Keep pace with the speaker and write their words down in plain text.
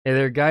Hey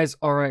there, guys.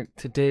 Alright,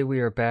 today we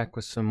are back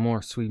with some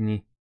more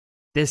Suibhne.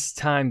 This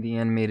time, the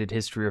animated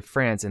history of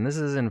France, and this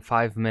is in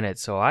 5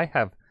 minutes, so I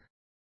have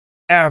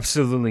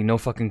absolutely no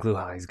fucking clue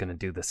how he's gonna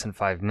do this in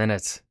 5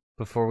 minutes.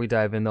 Before we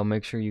dive in, though,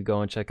 make sure you go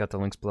and check out the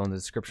links below in the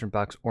description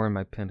box or in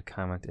my pinned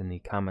comment in the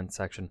comment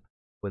section.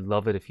 Would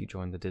love it if you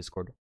join the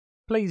Discord.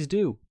 Please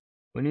do.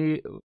 I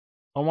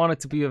want it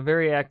to be a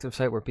very active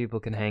site where people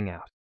can hang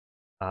out.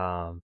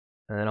 And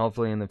then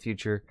hopefully in the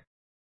future,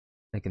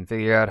 I can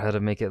figure out how to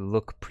make it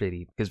look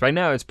pretty. Because right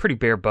now it's pretty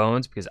bare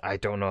bones because I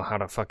don't know how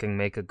to fucking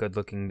make a good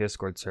looking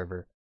Discord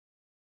server.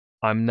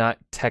 I'm not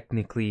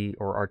technically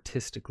or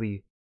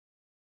artistically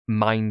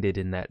minded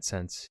in that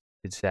sense,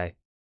 you'd say.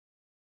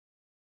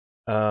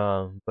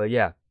 But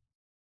yeah.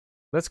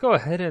 Let's go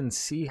ahead and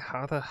see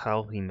how the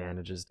hell he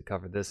manages to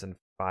cover this in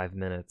 5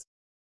 minutes.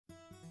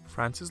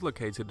 France is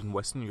located in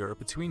Western Europe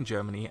between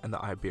Germany and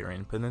the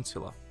Iberian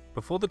Peninsula.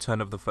 Before the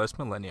turn of the first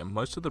millennium,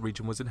 most of the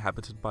region was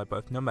inhabited by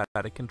both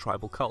nomadic and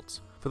tribal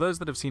cults. For those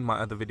that have seen my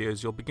other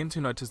videos, you'll begin to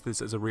notice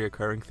this as a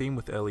reoccurring theme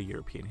with early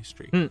European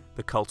history.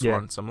 The cults were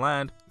on some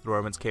land, the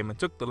Romans came and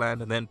took the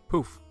land, and then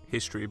poof,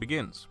 history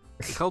begins.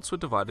 The cults were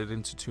divided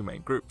into two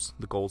main groups,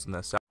 the Gauls and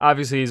their south.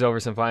 Obviously he's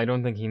oversimplifying. I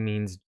don't think he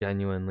means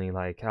genuinely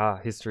like,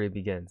 history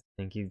begins.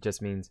 I think he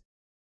just means,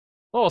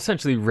 well,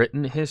 essentially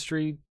written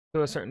history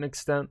to a certain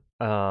extent.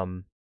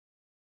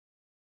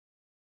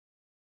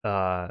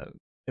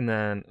 And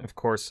then, of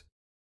course,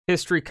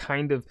 history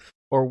kind of,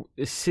 or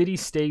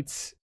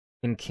city-states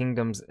and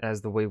kingdoms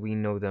as the way we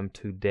know them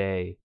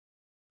today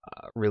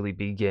really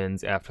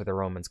begins after the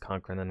Romans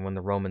conquer. And then when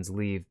the Romans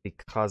leave,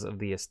 because of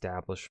the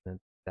establishment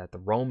that the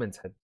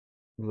Romans had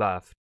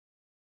left,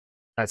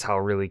 that's how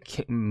really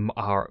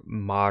our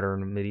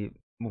modern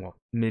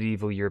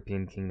medieval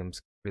European kingdoms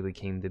really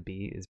came to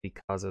be, is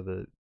because of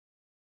the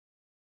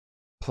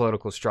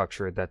political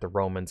structure that the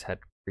Romans had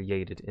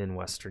created in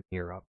Western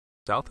Europe.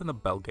 South and the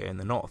Belgae in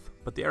the north,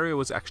 but the area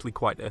was actually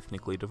quite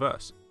ethnically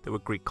diverse. There were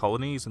Greek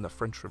colonies in the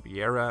French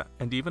Riviera,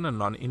 and even a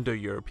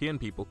non-Indo-European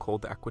people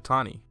called the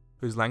Aquitani,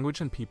 whose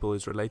language and people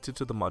is related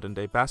to the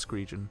modern-day Basque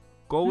region.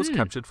 Gaul was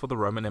captured for the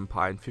Roman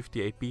Empire in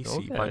 58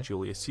 BC by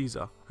Julius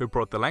Caesar, who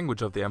brought the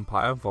language of the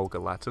empire, Vulgar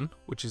Latin,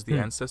 which is the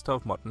ancestor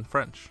of modern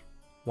French.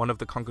 One of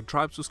the conquered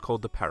tribes was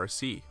called the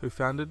Parisii, who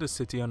founded a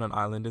city on an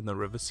island in the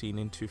River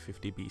Seine in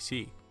 250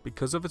 BC.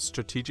 Because of its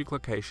strategic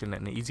location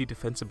and easy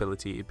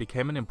defensibility, it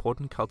became an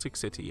important Celtic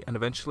city and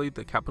eventually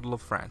the capital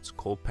of France,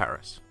 called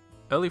Paris.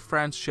 Early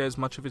France shares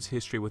much of its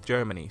history with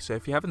Germany, so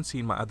if you haven't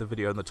seen my other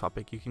video on the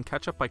topic, you can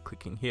catch up by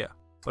clicking here.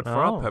 But for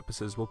our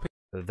purposes, we'll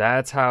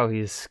That's how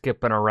he's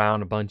skipping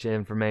around a bunch of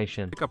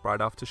information. pick up right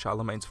after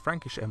Charlemagne's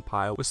Frankish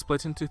Empire was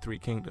split into three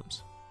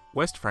kingdoms.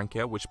 West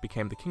Francia, which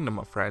became the Kingdom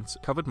of France,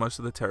 covered most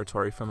of the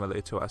territory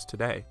familiar to us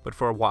today, but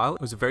for a while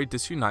it was a very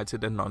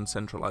disunited and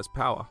non-centralized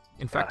power.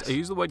 In fact, I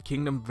use the word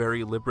kingdom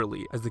very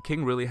liberally, as the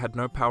king really had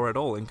no power at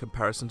all in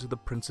comparison to the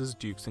princes,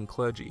 dukes, and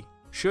clergy.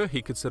 Sure,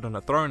 he could sit on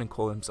a throne and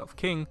call himself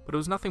king, but it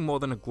was nothing more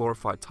than a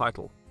glorified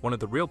title. One of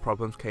the real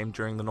problems came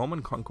during the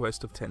Norman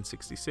conquest of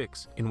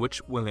 1066, in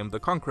which William the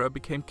Conqueror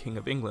became King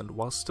of England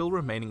while still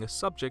remaining a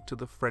subject to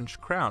the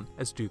French crown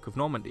as Duke of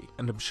Normandy,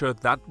 and I'm sure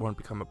that won't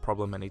become a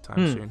problem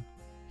anytime soon.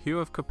 Hugh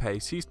of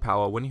Capet seized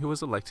power when he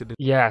was elected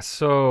in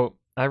So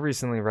I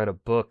recently read a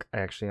book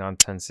actually on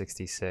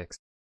 1066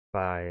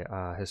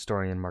 by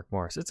historian Mark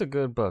Morris. It's a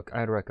good book.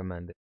 I'd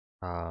recommend it.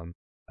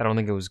 I don't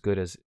think it was good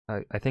as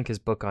I think his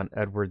book on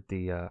Edward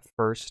the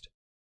First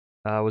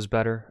was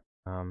better,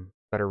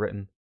 better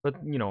written. But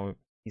you know,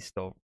 he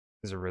still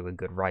is a really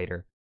good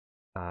writer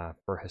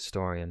for a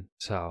historian.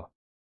 So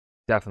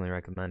definitely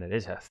recommend it.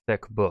 It's a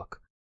thick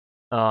book.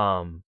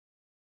 But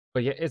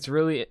yeah, it's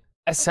really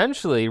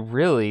essentially,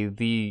 really,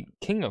 the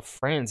King of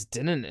France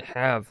didn't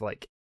have,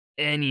 like,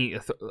 any...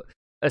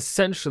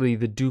 Essentially,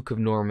 the Duke of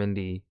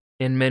Normandy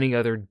and many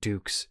other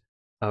dukes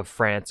of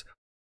France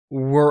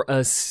were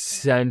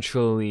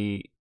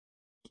essentially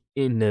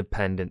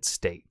independent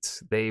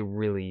states. They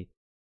really...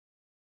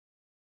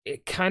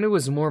 It kind of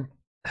was more...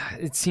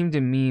 It seemed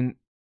to me...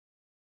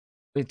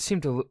 It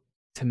seemed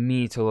to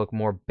me to look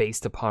more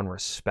based upon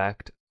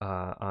respect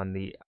on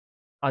the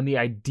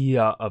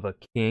idea of a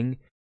king,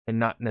 and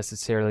not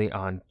necessarily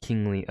on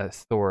kingly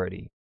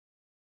authority.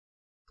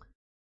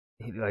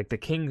 Like, the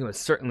king was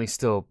certainly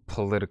still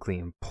politically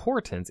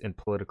important and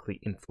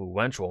politically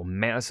influential,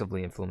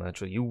 massively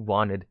influential.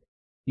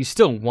 You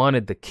still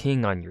wanted the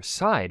king on your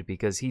side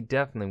because he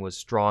definitely was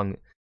strong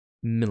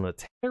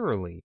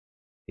militarily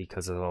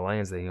because of the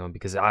lands that he owned.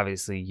 Because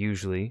obviously,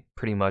 usually,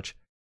 pretty much,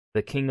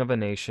 the king of a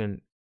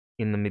nation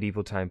in the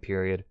medieval time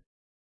period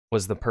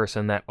was the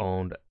person that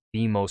owned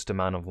the most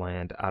amount of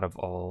land out of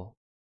all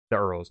the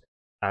earls.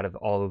 Out of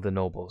all of the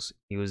nobles.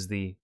 He was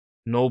the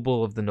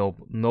noble of the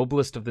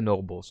noblest of the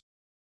nobles.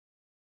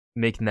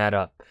 Making that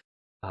up.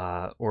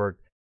 Or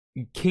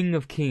king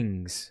of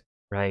kings,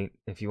 right?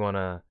 If you want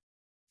to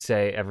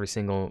say every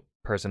single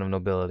person of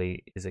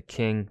nobility is a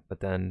king, but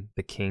then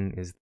the king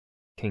is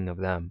king of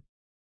them.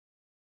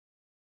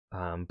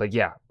 But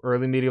yeah,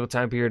 early medieval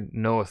time period,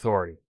 no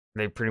authority.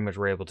 they pretty much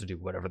were able to do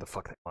whatever the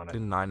fuck they wanted.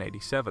 In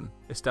 987,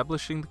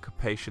 establishing the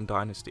Capetian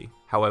dynasty.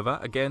 However,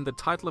 again, the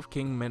title of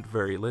king meant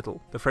very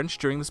little. The French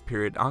during this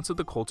period answered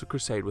the call to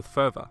crusade with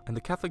fervor, and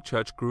the Catholic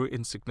Church grew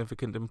in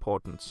significant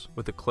importance,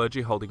 with the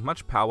clergy holding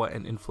much power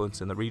and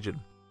influence in the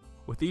region.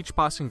 With each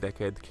passing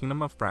decade, the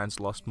Kingdom of France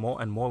lost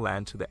more and more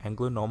land to the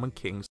Anglo-Norman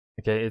kings.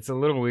 Okay, it's a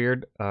little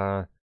weird.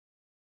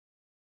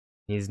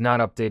 He's not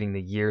updating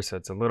the year, so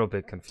it's a little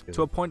bit confusing.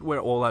 To a point where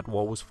all-out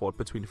war was fought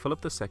between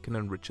Philip II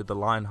and Richard the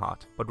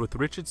Lionheart. But with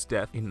Richard's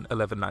death in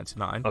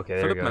 1199,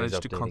 Philip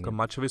managed to conquer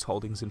much of his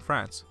holdings in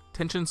France.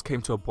 Tensions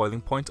came to a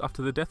boiling point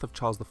after the death of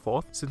Charles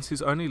IV, since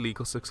his only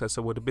legal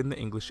successor would have been the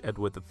English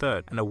Edward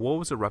III, and a war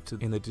was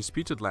erupted in the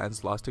disputed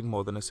lands lasting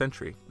more than a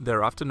century,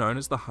 thereafter known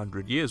as the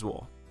 100 Years'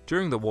 War.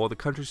 During the war, the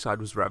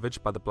countryside was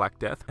ravaged by the Black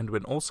Death, and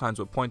when all signs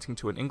were pointing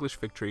to an English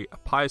victory, a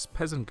pious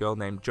peasant girl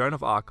named Joan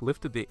of Arc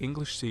lifted the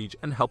English siege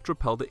and helped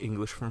repel the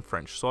English from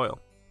French soil.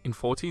 In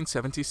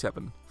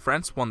 1477,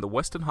 France won the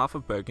western half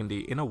of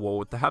Burgundy in a war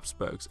with the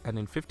Habsburgs, and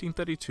in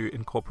 1532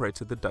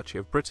 incorporated the Duchy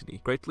of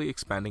Brittany, greatly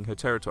expanding her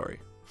territory.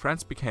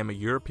 France became a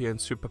European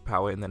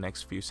superpower in the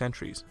next few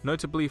centuries,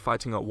 notably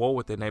fighting a war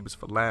with their neighbors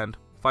for land,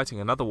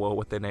 fighting another war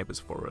with their neighbors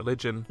for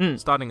religion,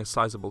 starting a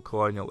sizable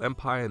colonial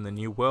empire in the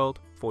New World,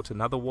 fought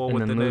another war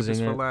with their neighbors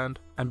for land,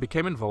 and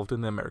became involved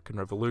in the American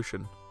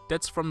Revolution.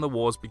 Debts from the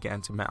wars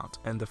began to mount,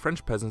 and the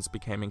French peasants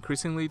became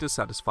increasingly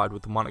dissatisfied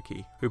with the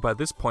monarchy, who by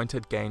this point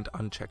had gained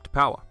unchecked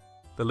power.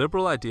 The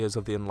liberal ideas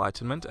of the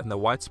Enlightenment and the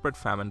widespread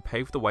famine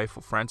paved the way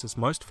for France's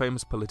most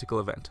famous political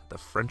event, the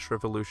French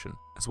Revolution,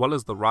 as well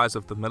as the rise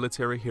of the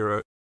military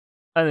hero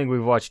I think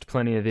we've watched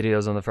plenty of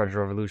videos on the French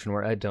Revolution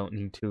where I don't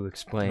need to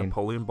explain.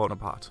 Napoleon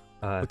Bonaparte.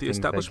 With the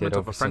establishment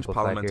of a French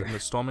parliament and the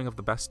storming of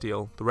the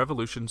Bastille, the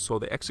revolution saw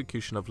the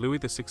execution of Louis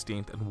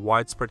XVI and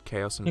widespread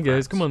chaos in France.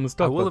 Guys, come on, let's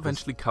talk I will about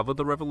eventually cover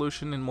the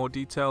revolution in more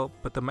detail,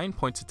 but the main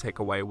point to take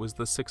away was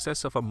the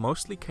success of a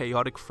mostly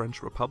chaotic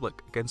French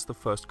republic against the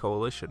First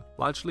Coalition,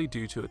 largely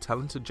due to a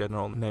talented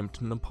general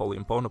named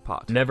Napoleon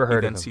Bonaparte. Never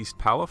heard of him. He then seized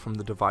power from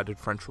the divided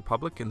French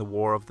Republic in the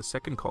War of the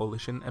Second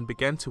Coalition and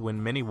began to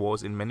win many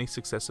wars in many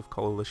successive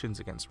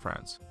coalitions against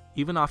France.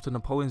 Even after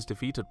Napoleon's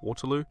defeat at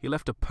Waterloo, he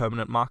left a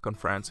permanent mark on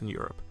France and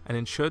Europe, and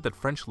ensured that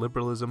French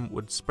liberalism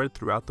would spread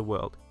throughout the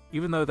world,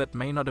 even though that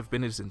may not have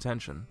been his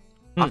intention.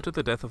 After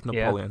the death of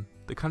Napoleon,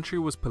 the country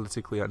was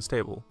politically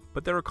unstable,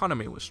 but their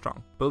economy was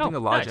strong, building a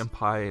large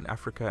empire in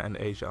Africa and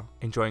Asia,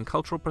 enjoying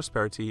cultural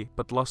prosperity,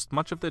 but lost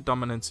much of their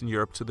dominance in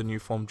Europe to the new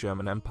formed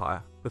German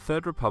Empire. The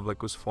Third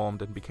Republic was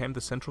formed and became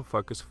the central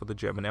focus for the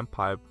German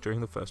Empire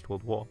during the First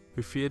World War,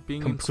 who feared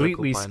being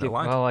completely encircled by an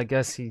alliance. Well, I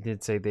guess he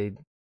did say they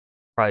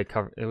probably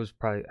covered.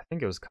 I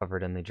think it was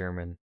covered in the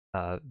German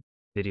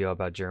video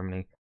about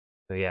Germany.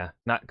 So yeah,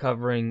 not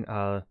covering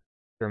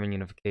German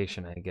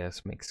unification, I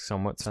guess, makes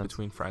somewhat sense.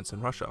 Between France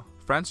and Russia.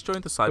 France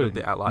joined the side of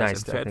the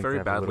Allies and fared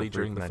very badly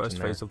during the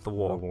first phase of the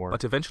war,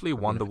 but eventually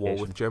won the war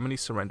with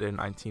Germany's surrender in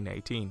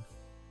 1918.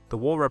 The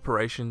war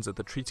reparations at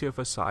the Treaty of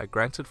Versailles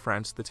granted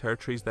France the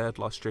territories they had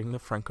lost during the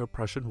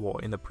Franco-Prussian War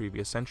in the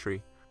previous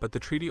century, but the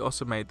treaty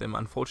also made them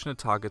unfortunate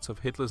targets of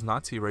Hitler's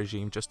Nazi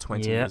regime just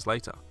 20 years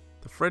later.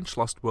 The French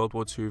lost World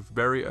War II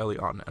very early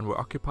on and were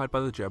occupied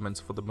by the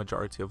Germans for the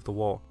majority of the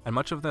war, and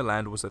much of their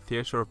land was a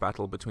theatre of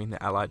battle between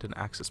the Allied and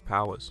Axis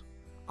powers.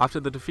 After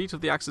the defeat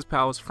of the Axis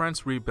powers,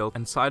 France rebuilt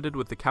and sided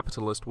with the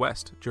capitalist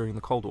West during the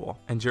Cold War,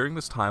 and during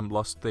this time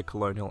lost their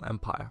colonial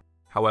empire.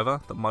 However,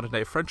 the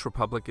modern-day French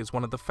Republic is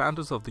one of the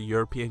founders of the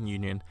European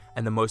Union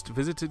and the most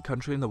visited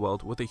country in the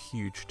world with a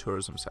huge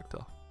tourism sector.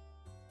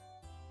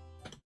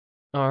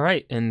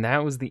 Alright, and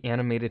that was the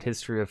animated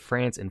history of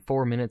France in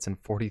 4 minutes and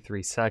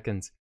 43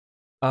 seconds.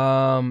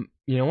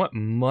 You know what?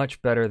 Much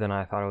better than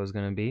I thought it was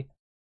going to be.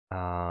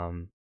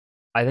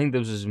 I think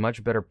this was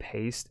much better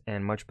paced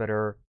and much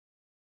better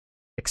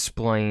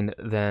explained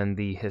than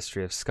the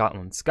history of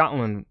Scotland.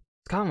 Scotland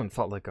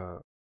felt like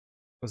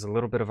was a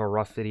little bit of a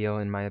rough video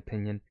in my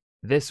opinion.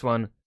 This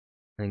one,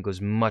 I think, was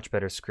much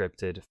better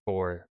scripted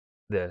for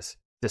this,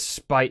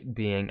 despite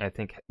being, I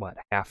think, what,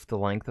 half the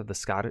length of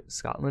the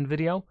Scotland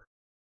video.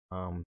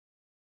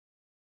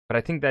 But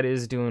I think that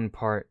is due in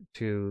part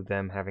to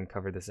them having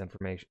covered this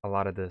information, a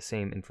lot of the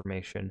same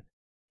information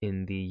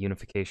in the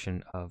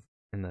unification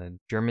in the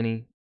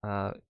Germany,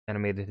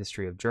 animated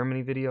history of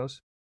Germany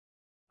videos.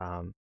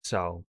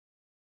 So,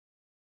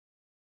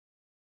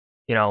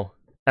 you know,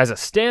 as a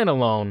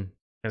standalone,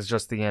 as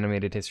just the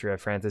animated history of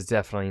France is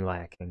definitely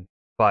lacking.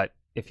 But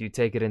if you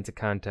take it into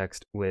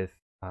context with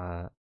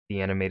the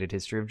animated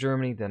history of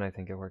Germany, then I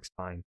think it works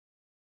fine.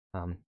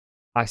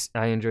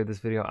 I enjoyed this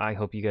video. I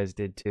hope you guys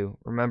did too.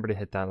 Remember to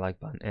hit that like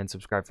button and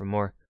subscribe for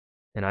more.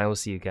 And I will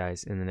see you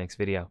guys in the next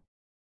video.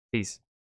 Peace.